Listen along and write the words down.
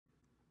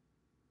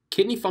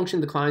Kidney function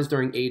declines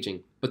during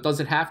aging, but does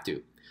it have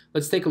to?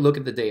 Let's take a look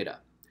at the data.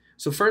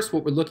 So first,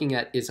 what we're looking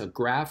at is a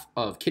graph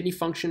of kidney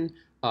function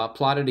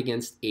plotted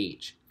against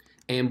age.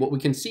 And what we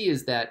can see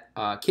is that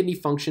kidney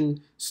function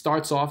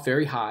starts off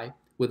very high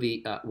with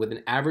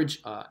an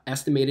average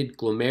estimated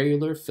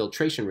glomerular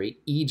filtration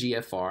rate,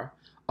 eGFR,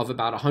 of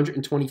about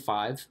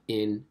 125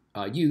 in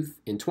youth,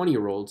 in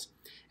 20-year-olds,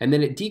 and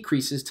then it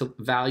decreases to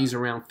values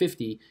around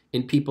 50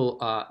 in people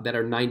that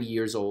are 90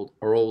 years old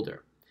or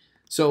older.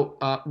 So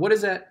what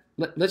is that?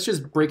 Let's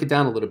just break it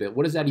down a little bit.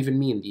 What does that even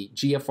mean, the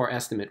GFR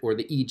estimate or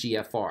the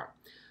eGFR?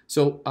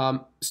 So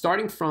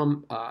starting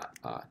from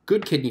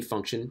good kidney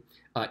function,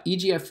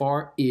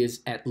 eGFR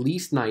is at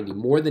least 90,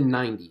 more than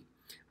 90.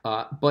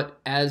 But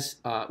as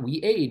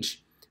we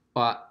age,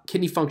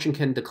 kidney function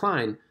can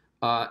decline.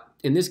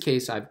 In this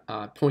case, I've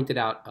pointed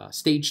out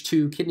stage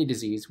 2 kidney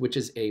disease, which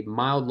is a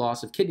mild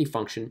loss of kidney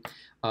function,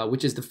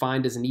 which is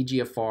defined as an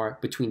eGFR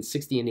between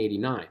 60 and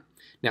 89.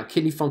 Now,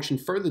 kidney function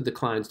further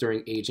declines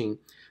during aging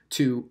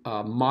to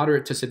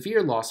moderate to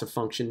severe loss of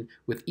function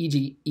with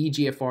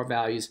eGFR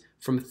values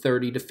from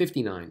 30 to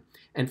 59.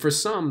 And for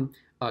some,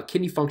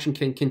 kidney function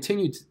can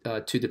continue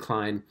to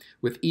decline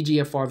with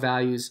eGFR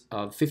values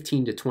of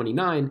 15 to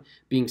 29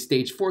 being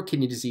stage 4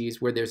 kidney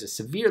disease where there's a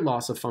severe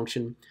loss of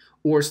function,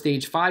 or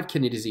stage 5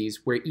 kidney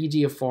disease where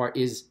eGFR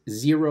is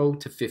 0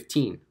 to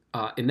 15.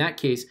 In that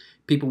case,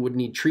 people would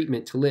need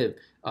treatment to live,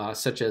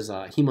 such as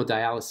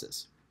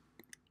hemodialysis.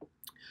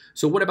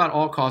 So what about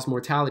all-cause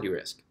mortality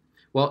risk?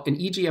 Well, an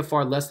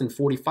eGFR less than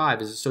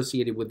 45 is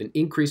associated with an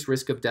increased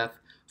risk of death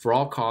for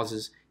all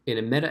causes in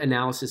a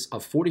meta-analysis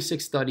of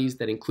 46 studies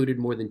that included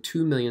more than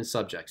 2 million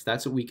subjects.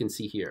 That's what we can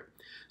see here.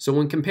 So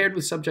when compared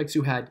with subjects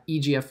who had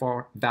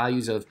eGFR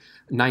values of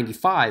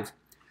 95,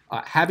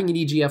 having an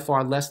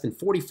eGFR less than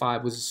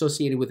 45 was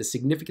associated with a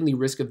significant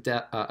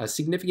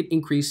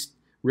increased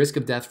risk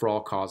of death for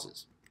all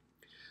causes.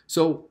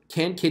 So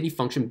can kidney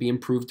function be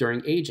improved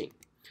during aging?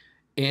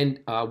 And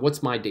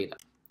what's my data?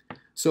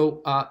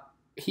 So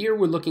here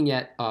we're looking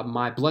at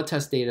my blood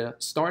test data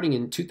starting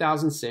in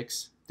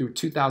 2006 through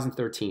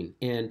 2013.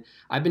 And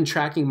I've been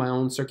tracking my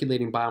own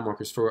circulating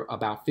biomarkers for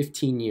about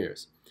 15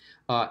 years.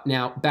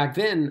 Now, back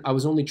then, I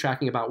was only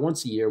tracking about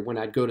once a year. When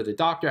I'd go to the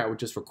doctor, I would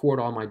just record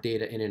all my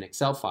data in an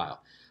Excel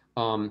file.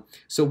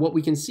 So what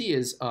we can see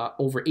is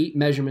over 8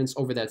 measurements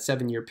over that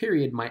 7-year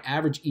period, my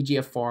average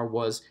eGFR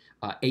was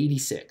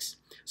 86.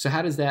 So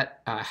how does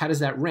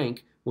that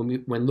rank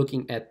when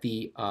looking at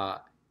the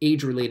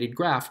age-related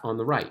graph on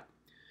the right?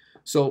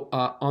 So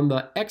on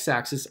the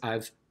x-axis,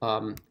 I've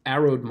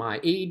arrowed my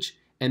age,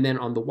 and then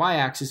on the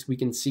y-axis, we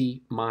can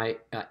see my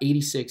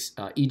 86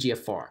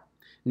 eGFR.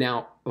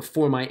 Now,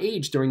 for my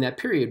age during that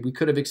period, we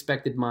could have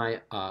expected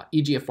my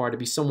eGFR to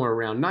be somewhere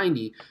around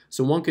 90.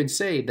 So one could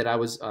say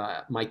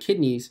that my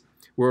kidneys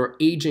were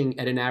aging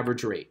at an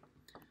average rate.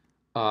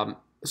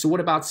 So what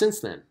about since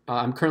then?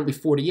 I'm currently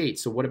 48.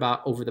 So what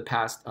about over the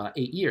past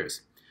 8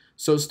 years?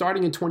 So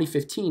starting in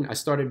 2015, I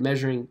started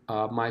measuring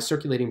my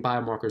circulating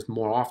biomarkers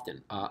more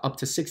often, up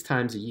to 6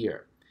 times a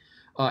year.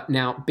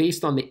 Now,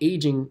 based on the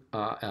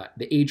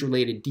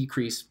age-related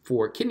decrease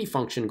for kidney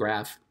function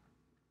graph,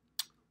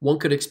 one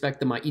could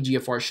expect that my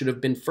eGFR should have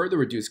been further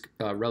reduced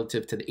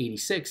relative to the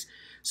 86,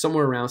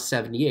 somewhere around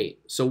 78.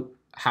 So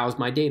how's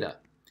my data?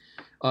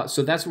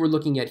 So that's what we're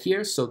looking at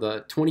here. So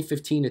the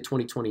 2015 to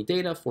 2020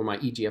 data for my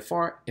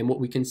eGFR. And what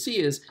we can see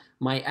is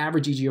my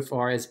average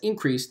eGFR has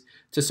increased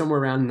to somewhere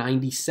around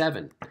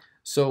 97.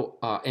 So,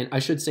 and I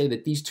should say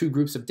that these two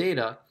groups of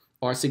data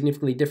are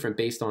significantly different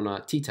based on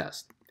a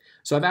t-test.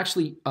 So I've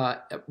actually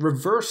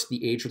reversed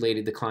the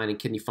age-related decline in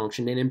kidney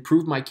function and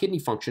improved my kidney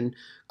function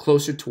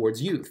closer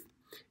towards youth.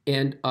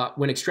 And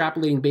when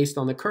extrapolating based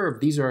on the curve,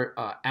 these are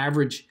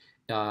average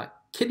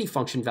kidney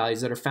function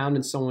values that are found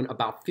in someone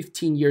about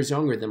 15 years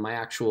younger than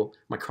my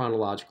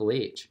chronological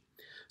age.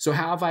 So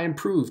how have I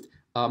improved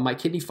my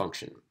kidney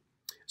function?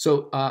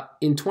 So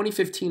in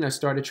 2015, I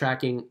started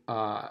tracking,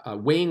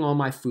 weighing all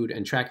my food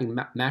and tracking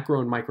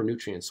macro and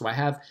micronutrients. So I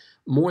have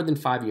more than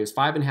 5 years,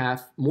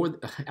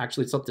 5.5,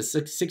 actually it's up to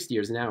 6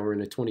 years now, we're in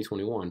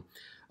 2021.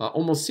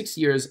 Almost 6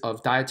 years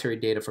of dietary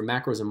data for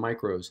macros and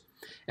micros.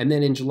 And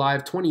then in July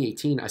of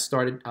 2018, I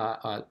started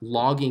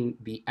logging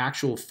the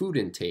actual food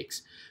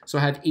intakes. So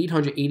I have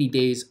 880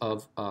 days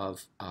of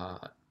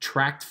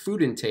tracked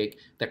food intake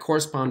that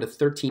correspond to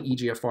 13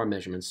 eGFR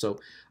measurements. So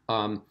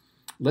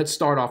let's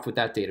start off with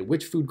that data.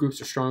 Which food groups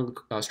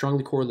are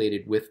strongly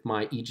correlated with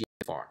my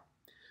eGFR?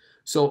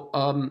 So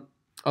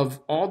of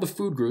all the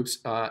food groups,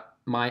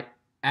 my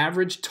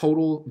average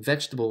total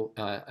vegetable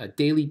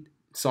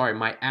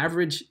my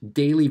average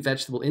daily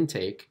vegetable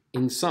intake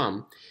in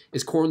sum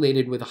is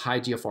correlated with a high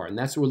GFR, and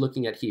that's what we're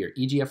looking at here.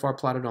 eGFR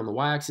plotted on the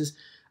y-axis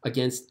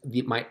against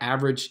my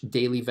average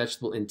daily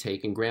vegetable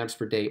intake in grams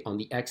per day on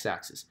the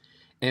x-axis.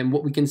 And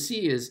what we can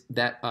see is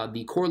that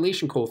the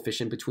correlation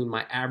coefficient between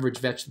my average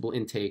vegetable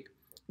intake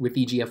with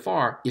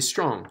eGFR is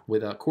strong,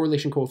 with a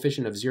correlation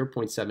coefficient of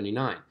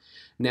 0.79.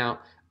 Now,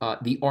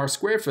 the R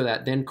squared for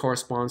that then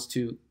corresponds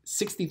to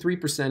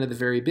 63% of the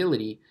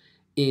variability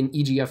in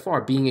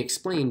EGFR being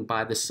explained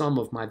by the sum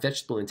of my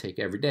vegetable intake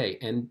every day.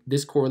 And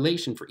this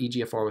correlation for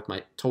EGFR with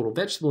my total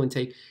vegetable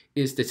intake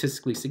is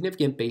statistically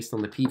significant based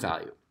on the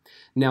p-value.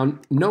 Now,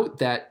 note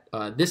that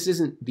this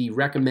isn't the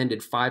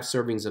recommended 5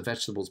 servings of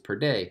vegetables per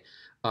day.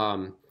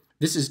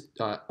 This is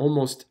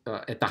almost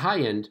at the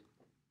high end,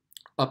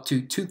 up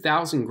to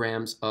 2,000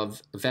 grams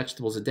of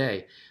vegetables a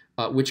day,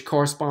 which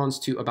corresponds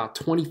to about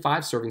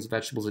 25 servings of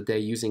vegetables a day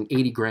using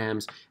 80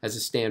 grams as a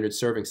standard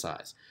serving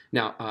size.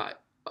 Now,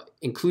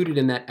 included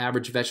in that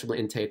average vegetable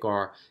intake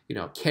are,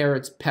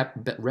 carrots,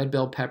 red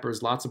bell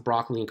peppers, lots of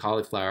broccoli and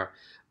cauliflower,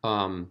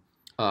 in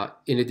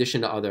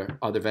addition to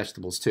other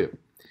vegetables too.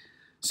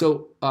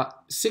 So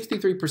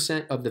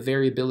 63% of the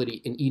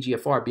variability in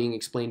EGFR being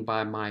explained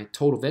by my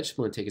total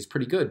vegetable intake is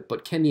pretty good,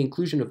 but can the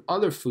inclusion of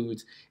other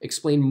foods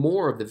explain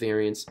more of the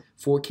variance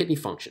for kidney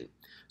function?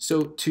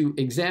 So to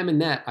examine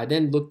that, I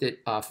then looked at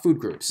food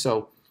groups.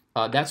 So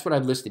that's what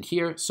I've listed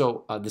here.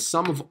 So the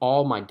sum of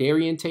all my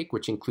dairy intake,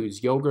 which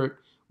includes yogurt,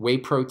 whey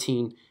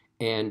protein,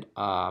 and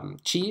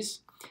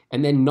cheese,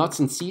 and then nuts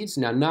and seeds.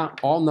 Now, not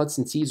all nuts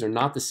and seeds are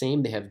not the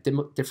same. They have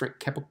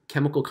different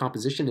chemical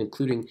composition,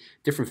 including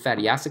different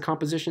fatty acid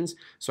compositions.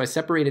 So I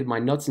separated my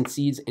nuts and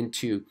seeds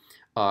into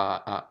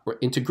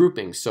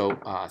groupings.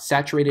 So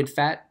saturated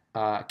fat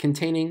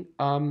containing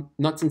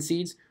nuts and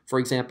seeds, for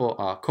example,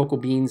 cocoa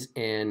beans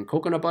and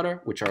coconut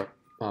butter, which are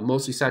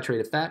mostly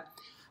saturated fat.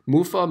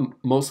 MUFA,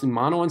 mostly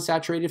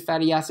monounsaturated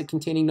fatty acid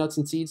containing nuts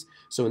and seeds.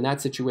 So in that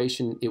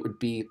situation, it would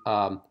be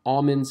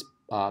almonds,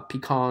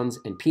 pecans,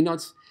 and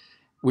peanuts,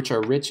 which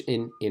are rich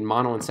in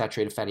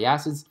monounsaturated fatty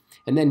acids.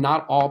 And then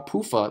not all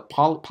PUFA,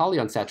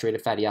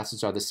 polyunsaturated fatty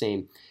acids, are the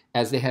same,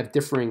 as they have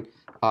differing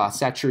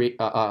fatty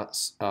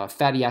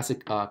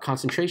acid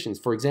concentrations.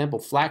 For example,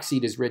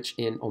 flaxseed is rich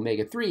in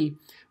omega-3,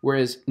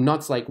 whereas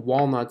nuts like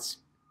walnuts,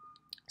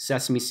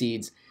 sesame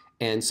seeds,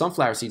 and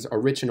sunflower seeds are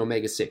rich in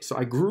omega-6. So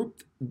I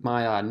grouped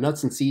my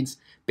nuts and seeds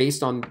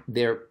based on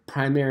their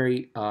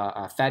primary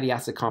fatty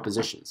acid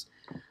compositions.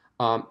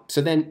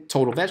 So then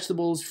total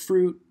vegetables,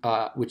 fruit,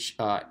 which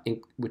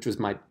was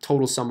my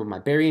total sum of my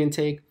berry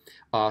intake,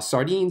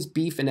 sardines,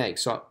 beef, and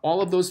eggs. So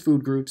all of those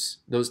food groups,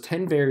 those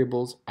 10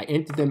 variables, I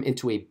entered them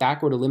into a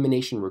backward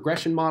elimination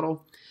regression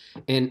model.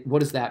 And what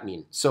does that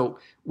mean? So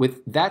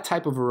with that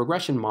type of a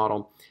regression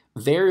model,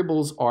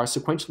 variables are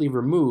sequentially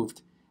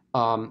removed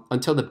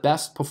until the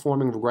best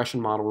performing regression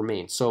model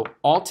remains. So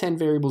all 10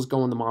 variables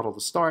go in the model to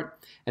start,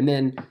 and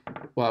then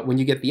when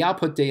you get the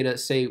output data,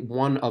 say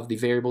one of the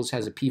variables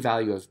has a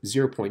p-value of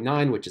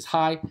 0.9, which is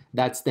high,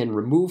 that's then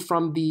removed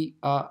from the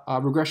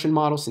regression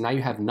model. So now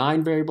you have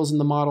 9 variables in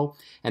the model,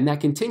 and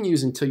that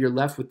continues until you're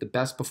left with the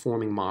best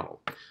performing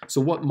model.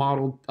 So what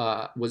model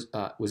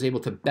was able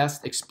to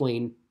best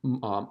explain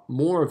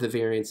more of the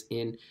variance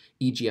in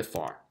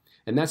EGFR?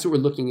 And that's what we're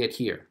looking at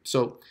here.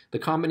 So the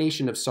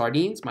combination of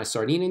sardines, my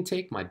sardine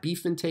intake, my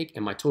beef intake,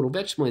 and my total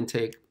vegetable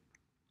intake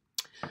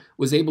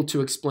was able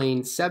to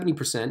explain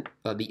 70%,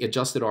 the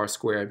adjusted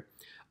R-squared,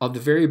 of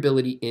the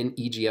variability in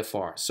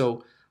EGFR.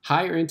 So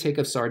higher intake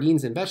of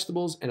sardines and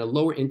vegetables and a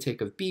lower intake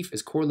of beef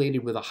is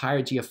correlated with a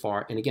higher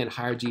GFR, and again,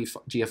 higher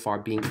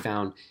GFR being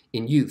found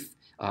in youth,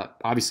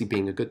 obviously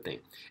being a good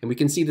thing. And we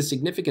can see the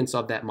significance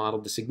of that model,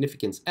 the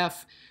significance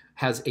F,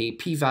 has a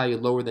p-value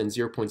lower than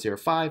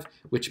 0.05,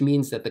 which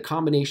means that the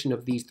combination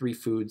of these 3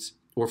 foods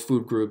or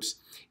food groups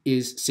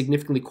is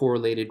significantly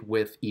correlated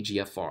with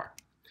EGFR.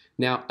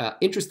 Now,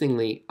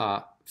 interestingly,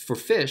 for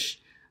fish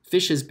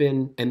has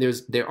been, and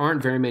there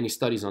aren't very many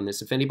studies on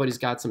this. If anybody's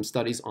got some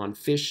studies on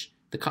fish,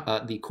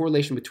 the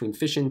correlation between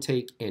fish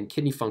intake and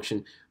kidney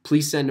function,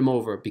 please send them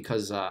over,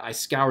 because I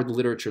scoured the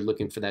literature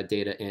looking for that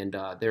data, and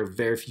there are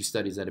very few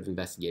studies that have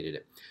investigated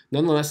it.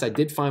 Nonetheless, I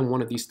did find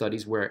one of these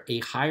studies where a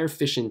higher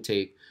fish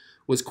intake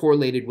was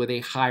correlated with a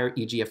higher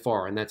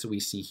EGFR, and that's what we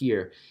see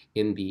here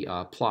in the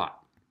plot.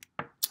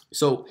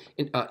 So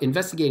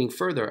investigating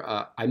further,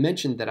 I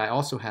mentioned that I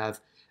also have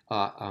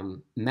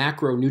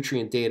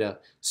macronutrient data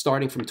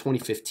starting from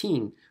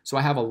 2015, so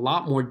I have a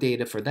lot more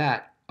data for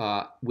that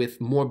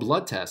with more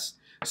blood tests.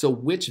 So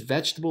which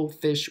vegetable,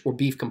 fish, or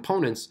beef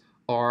components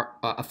are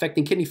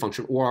affecting kidney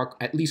function, or are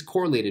at least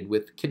correlated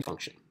with kidney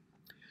function.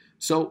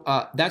 So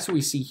that's what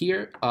we see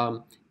here,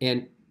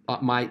 and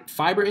my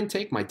fiber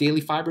intake, my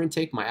daily fiber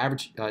intake, my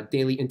average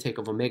daily intake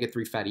of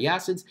omega-3 fatty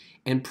acids,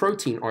 and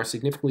protein are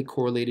significantly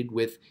correlated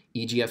with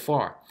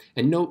EGFR.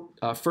 And note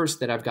first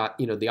that I've got,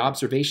 the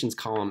observations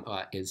column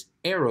is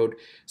arrowed.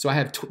 So I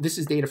have, this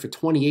is data for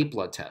 28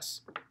 blood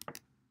tests.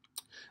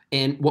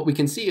 And what we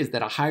can see is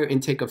that a higher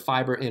intake of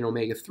fiber and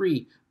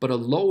omega-3, but a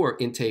lower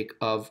intake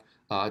of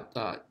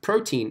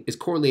protein is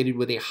correlated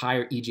with a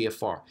higher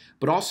EGFR.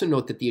 But also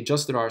note that the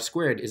adjusted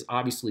R-squared is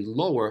obviously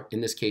lower. In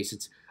this case,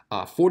 it's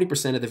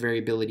 40% of the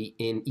variability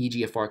in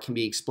EGFR can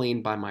be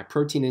explained by my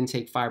protein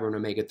intake, fiber, and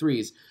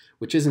omega-3s,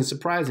 which isn't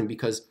surprising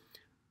because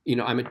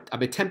I'm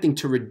attempting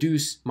to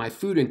reduce my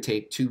food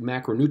intake to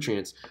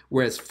macronutrients,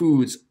 whereas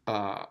foods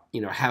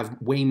have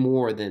way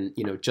more than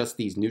just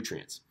these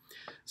nutrients.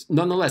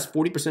 Nonetheless,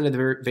 40% of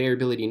the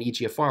variability in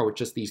EGFR with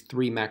just these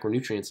 3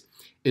 macronutrients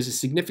is a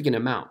significant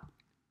amount.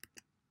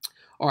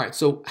 All right,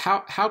 so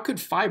how could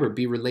fiber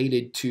be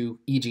related to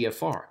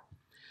EGFR?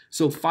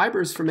 So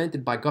fiber is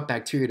fermented by gut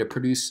bacteria to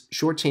produce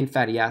short-chain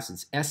fatty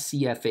acids,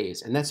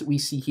 SCFAs, and that's what we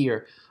see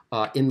here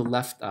in the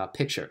left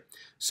picture.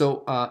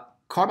 So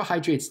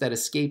carbohydrates that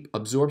escape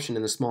absorption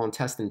in the small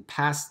intestine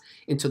pass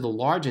into the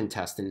large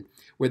intestine,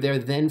 where they're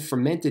then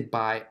fermented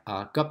by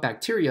gut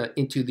bacteria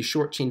into the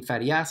short-chain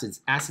fatty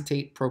acids,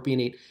 acetate,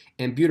 propionate,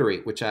 and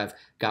butyrate, which I've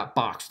got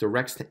boxed or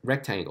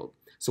rectangled.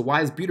 So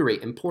why is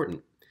butyrate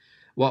important?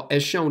 Well,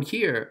 as shown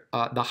here,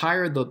 the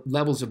higher the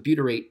levels of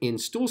butyrate in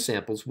stool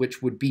samples,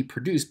 which would be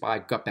produced by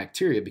gut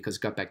bacteria because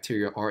gut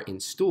bacteria are in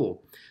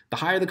stool, the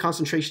higher the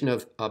concentration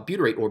of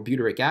butyrate or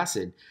butyric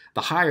acid,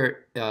 the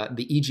higher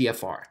the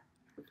EGFR.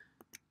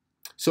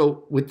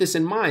 So with this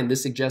in mind,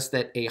 this suggests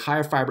that a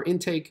higher fiber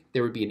intake,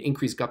 there would be an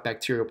increased gut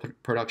bacterial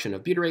production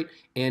of butyrate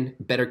and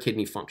better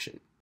kidney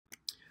function.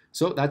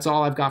 So that's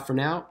all I've got for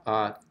now.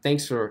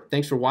 Thanks for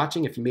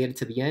watching if you made it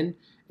to the end,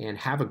 and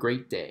have a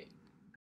great day.